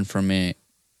can learn from it.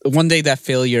 One day that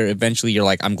failure, eventually you're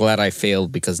like, I'm glad I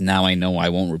failed because now I know I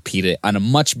won't repeat it on a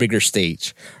much bigger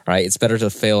stage, right? It's better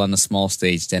to fail on a small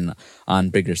stage than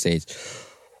on bigger stage.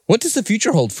 What does the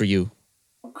future hold for you?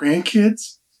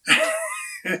 Grandkids,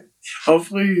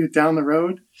 hopefully down the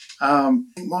road.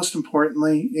 Most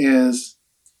importantly is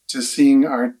just seeing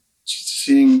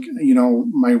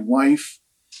my wife,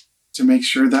 to make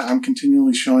sure that I'm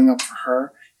continually showing up for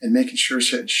her and making sure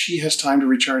that she has time to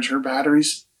recharge her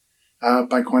batteries.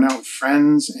 By going out with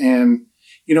friends. And,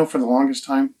 for the longest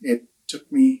time, it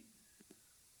took me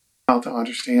a while to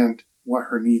understand what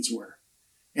her needs were.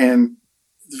 And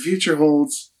the future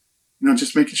holds,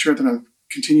 just making sure that I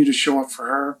continue to show up for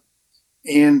her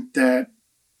and that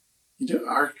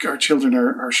our children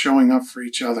are showing up for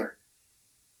each other.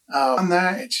 On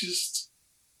that, it's just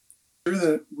sure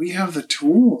that we have the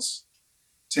tools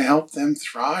to help them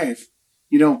thrive.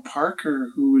 Parker,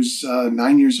 who is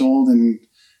 9 years old and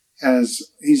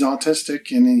he's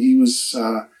autistic and he was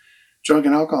drug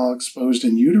and alcohol exposed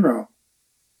in utero.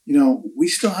 We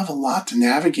still have a lot to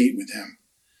navigate with him.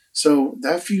 So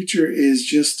that future is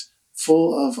just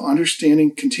full of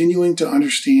continuing to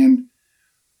understand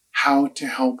how to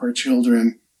help our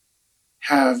children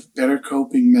have better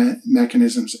coping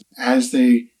mechanisms as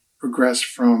they progress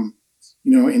from,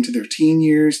 into their teen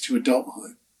years to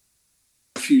adulthood.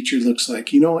 The future looks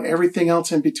like, everything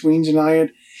else in between,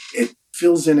 Janayad, it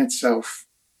fills in itself.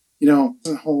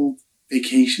 Doesn't hold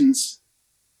vacations.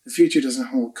 The future doesn't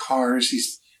hold cars,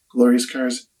 these glorious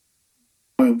cars.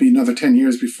 It'll be another 10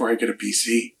 years before I get a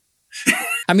PC.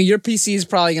 I mean, your PC is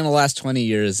probably going to last 20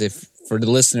 years. If, for the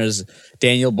listeners,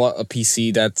 Daniel bought a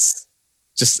PC that's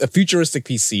just a futuristic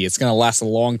PC. It's going to last a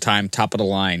long time, top of the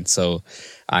line. So,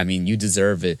 I mean, you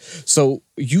deserve it. So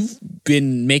you've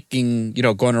been making,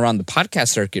 going around the podcast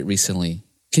circuit recently.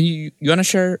 Can you want to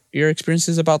share your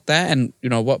experiences about that and,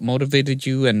 what motivated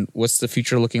you and what's the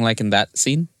future looking like in that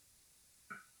scene?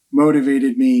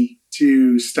 Motivated me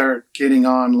to start getting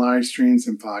on live streams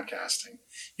and podcasting.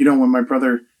 When my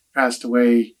brother passed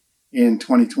away in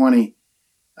 2020,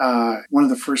 one of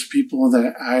the first people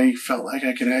that I felt like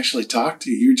I could actually talk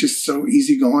to, you're just so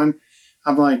easygoing.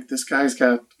 I'm like, this guy's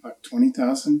got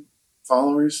 20,000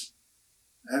 followers.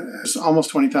 It's almost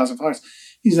 20,000 followers.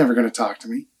 He's never going to talk to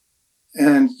me.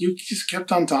 And you just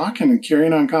kept on talking and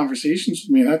carrying on conversations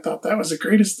with me. And I thought that was the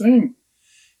greatest thing.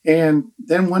 And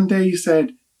then one day you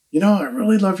said, I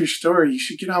really love your story. You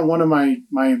should get on one of my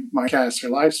casts or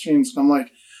live streams. And I'm like,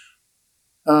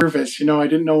 nervous. I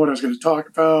didn't know what I was going to talk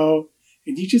about.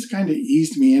 And you just kind of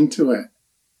eased me into it.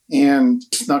 And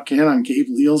snuck in on Gabe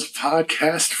Leal's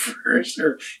podcast first,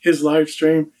 or his live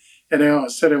stream. And I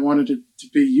said I wanted it to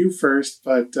be you first,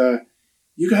 but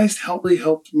you guys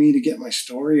helped me to get my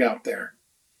story out there.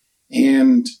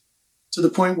 And to the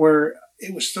point where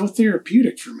it was so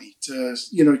therapeutic for me to,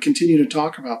 continue to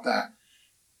talk about that.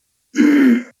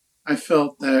 I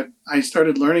felt that I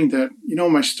started learning that,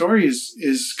 my story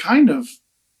is kind of,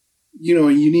 a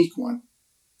unique one.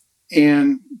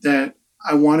 And that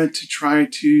I wanted to try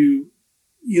to,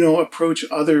 approach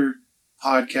other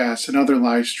podcasts and other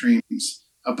live streams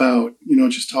about,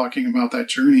 just talking about that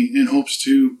journey in hopes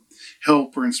to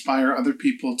help or inspire other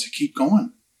people to keep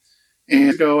going.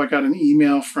 And I got an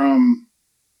email from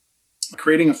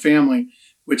Creating a Family,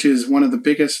 which is one of the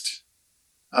biggest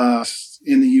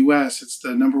in the U.S. It's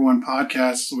the number one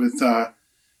podcast with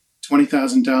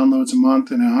 20,000 downloads a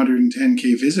month and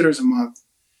 110K visitors a month.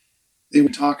 They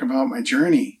would talk about my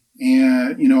journey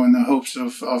and, in the hopes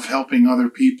of helping other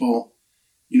people,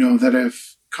 that have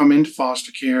come into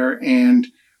foster care and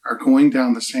are going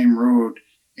down the same road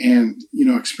and,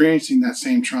 experiencing that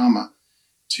same trauma,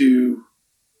 to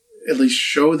at least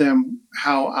show them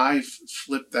how I've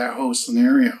flipped that whole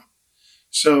scenario.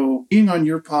 So being on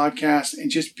your podcast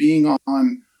and just being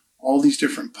on all these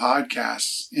different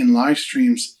podcasts and live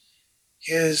streams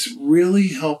has really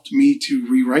helped me to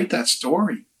rewrite that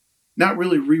story. Not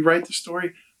really rewrite the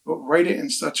story, but write it in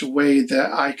such a way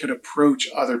that I could approach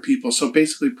other people. So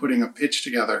basically putting a pitch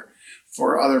together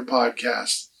for other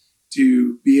podcasts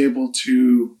to be able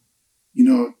to,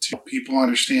 to people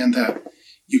understand that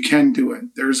you can do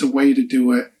it. There's a way to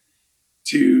do it,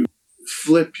 to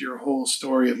flip your whole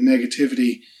story of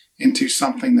negativity into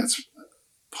something that's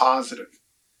positive,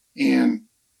 and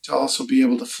to also be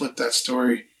able to flip that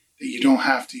story, that you don't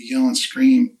have to yell and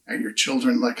scream at your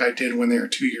children like I did when they were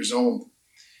 2 years old,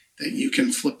 that you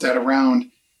can flip that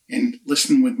around and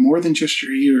listen with more than just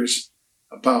your ears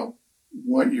about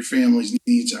what your family's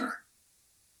needs are.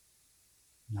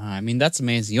 I mean, that's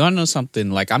amazing. You want to know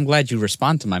something? Like, I'm glad you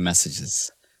respond to my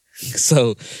messages.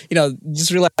 So,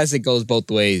 just realize it goes both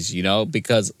ways,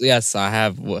 because yes,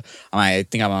 I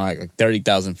think I'm on like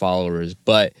 30,000 followers,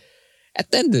 but at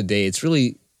the end of the day, it's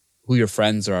really who your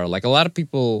friends are. Like, a lot of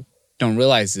people don't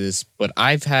realize this, but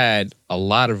I've had a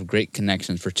lot of great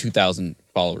connections for 2,000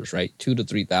 followers, right? 2 to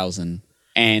 3,000.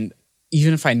 And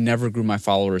even if I never grew my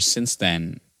followers since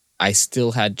then, I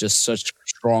still had just such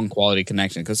strong quality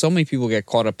connection, because so many people get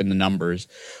caught up in the numbers.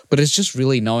 But it's just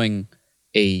really knowing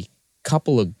a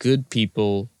couple of good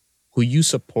people who you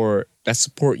support, that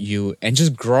support you, and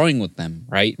just growing with them,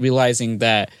 right? Realizing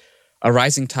that a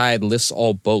rising tide lifts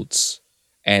all boats.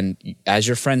 And as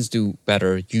your friends do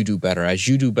better, you do better. As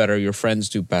you do better, your friends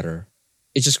do better.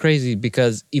 It's just crazy,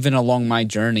 because even along my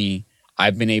journey,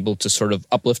 I've been able to sort of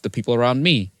uplift the people around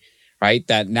me, right?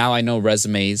 That now I know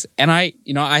resumes, and I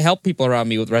help people around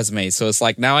me with resumes. So it's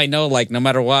like, now I know, like, no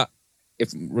matter what,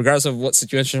 regardless of what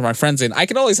situation my friend's in, I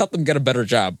can always help them get a better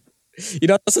job.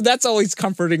 So that's always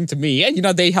comforting to me. And,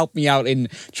 they help me out in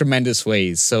tremendous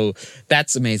ways. So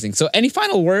that's amazing. So any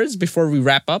final words before we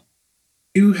wrap up?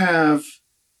 You have,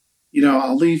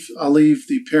 I'll leave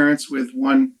the parents with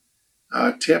one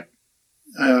tip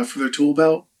for their tool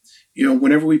belt.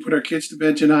 Whenever we put our kids to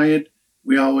bed, Janayad,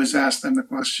 we always ask them the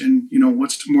question,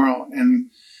 what's tomorrow?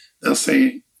 And they'll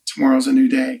say, tomorrow's a new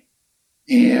day.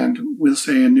 And we'll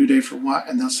say, a new day for what?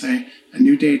 And they'll say, a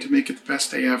new day to make it the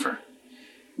best day ever.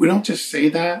 We don't just say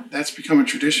that. That's become a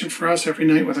tradition for us every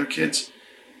night with our kids.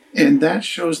 And that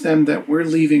shows them that we're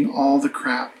leaving all the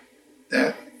crap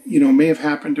that, may have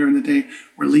happened during the day.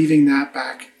 We're leaving that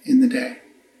back in the day.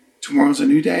 Tomorrow's a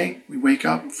new day. We wake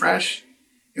up fresh,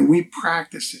 and we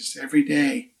practice this every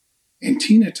day. And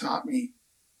Tina taught me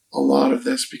a lot of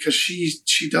this, because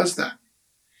she does that.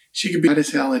 She could be mad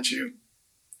as hell at you,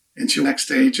 and she'll next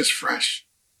day just fresh.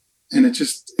 And it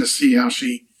just to see how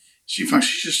she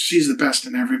functions. She's the best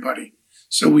in everybody.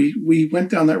 So we went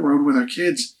down that road with our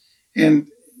kids, and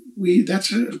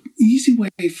that's an easy way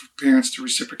for parents to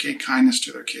reciprocate kindness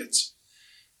to their kids.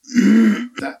 Leave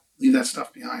that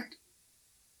stuff behind.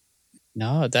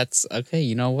 No, that's okay.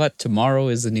 You know what? Tomorrow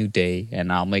is a new day,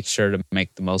 and I'll make sure to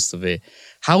make the most of it.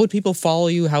 How would people follow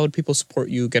you? How would people support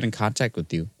you, get in contact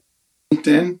with you?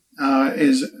 LinkedIn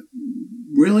is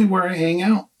really where I hang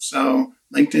out. So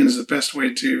LinkedIn is the best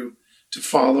way to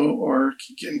follow or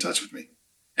get in touch with me.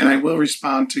 And I will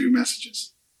respond to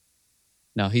messages.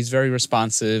 No, he's very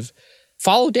responsive.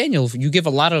 Follow Daniel. You give a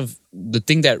lot of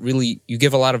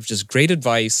just great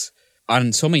advice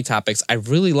on so many topics. I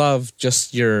really love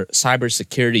just your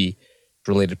cybersecurity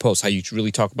related posts, how you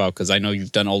really talk about, because I know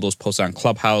you've done all those posts on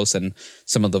Clubhouse and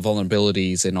some of the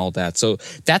vulnerabilities and all that. So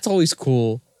that's always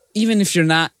cool. Even if you're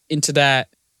not into that,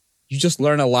 you just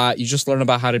learn a lot. You just learn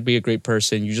about how to be a great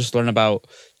person. You just learn about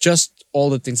just all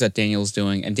the things that Daniel's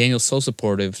doing. And Daniel's so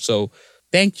supportive. So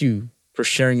thank you for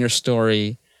sharing your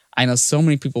story. I know so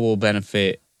many people will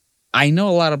benefit. I know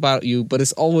a lot about you, but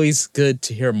it's always good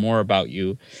to hear more about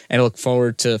you. And I look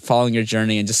forward to following your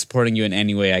journey and just supporting you in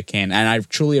any way I can. And I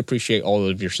truly appreciate all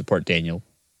of your support, Daniel.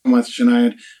 Much,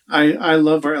 Janayad. I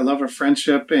love our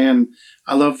friendship, and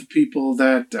I love the people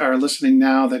that are listening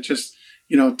now that just,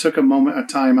 took a moment of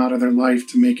time out of their life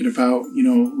to make it about,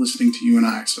 listening to you and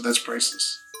I. So that's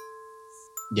priceless.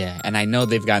 Yeah, and I know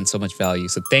they've gotten so much value.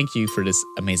 So thank you for this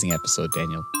amazing episode,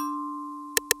 Daniel.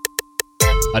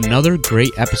 Another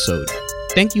great episode.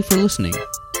 Thank you for listening.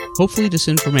 Hopefully this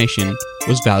information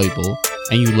was valuable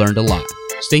and you learned a lot.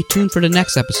 Stay tuned for the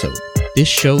next episode. This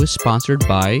show is sponsored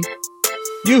by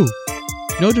you.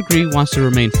 No Degree wants to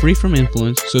remain free from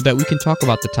influence so that we can talk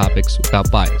about the topics without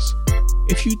bias.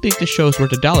 If you think the show is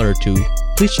worth $1 or $2,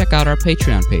 please check out our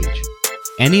Patreon page.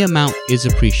 Any amount is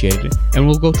appreciated and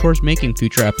will go towards making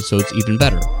future episodes even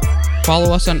better.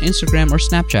 Follow us on Instagram or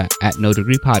Snapchat at No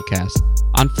Degree Podcast,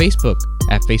 on Facebook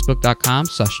at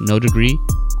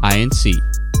facebook.com/NoDegreeINC.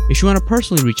 If you want to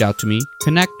personally reach out to me,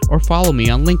 connect or follow me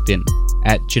on LinkedIn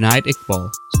at Junaid Iqbal,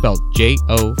 spelled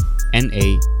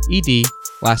Jonaed,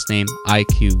 last name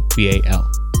Iqbal.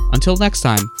 Until next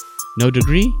time, no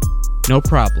degree, no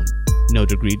problem.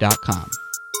 NoDegree.com.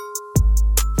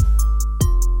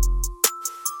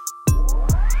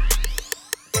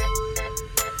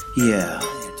 Yeah.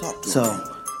 So,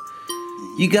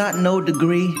 you got no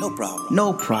degree? No problem.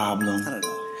 No problem. Not at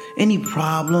all. Any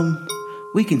problem,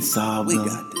 we can solve We them.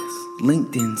 got this.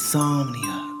 Linked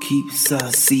insomnia keeps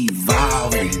us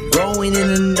evolving, growing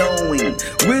in the knowing.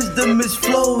 Wisdom is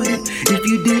flowing. If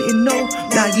you didn't know,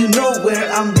 now you know where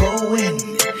I'm going.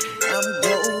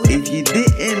 If you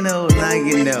didn't know, now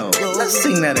you know. Let's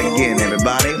sing that again,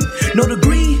 everybody. No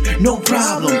degree, no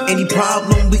problem. Any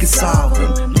problem, we can solve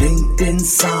them. Linked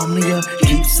insomnia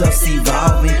keeps us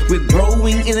evolving. We're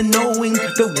growing in the knowing.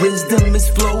 The wisdom is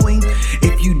flowing.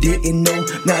 If you didn't know,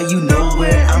 now you know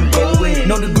where I'm going.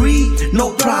 No degree,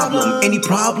 no problem. Any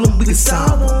problem, we can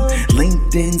solve them.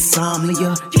 Linked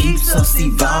insomnia keeps us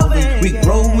evolving. We're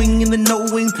growing in the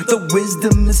knowing. The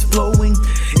wisdom is flowing.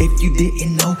 If you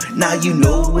didn't know, now you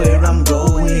know where I'm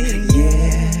going.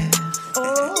 Yeah.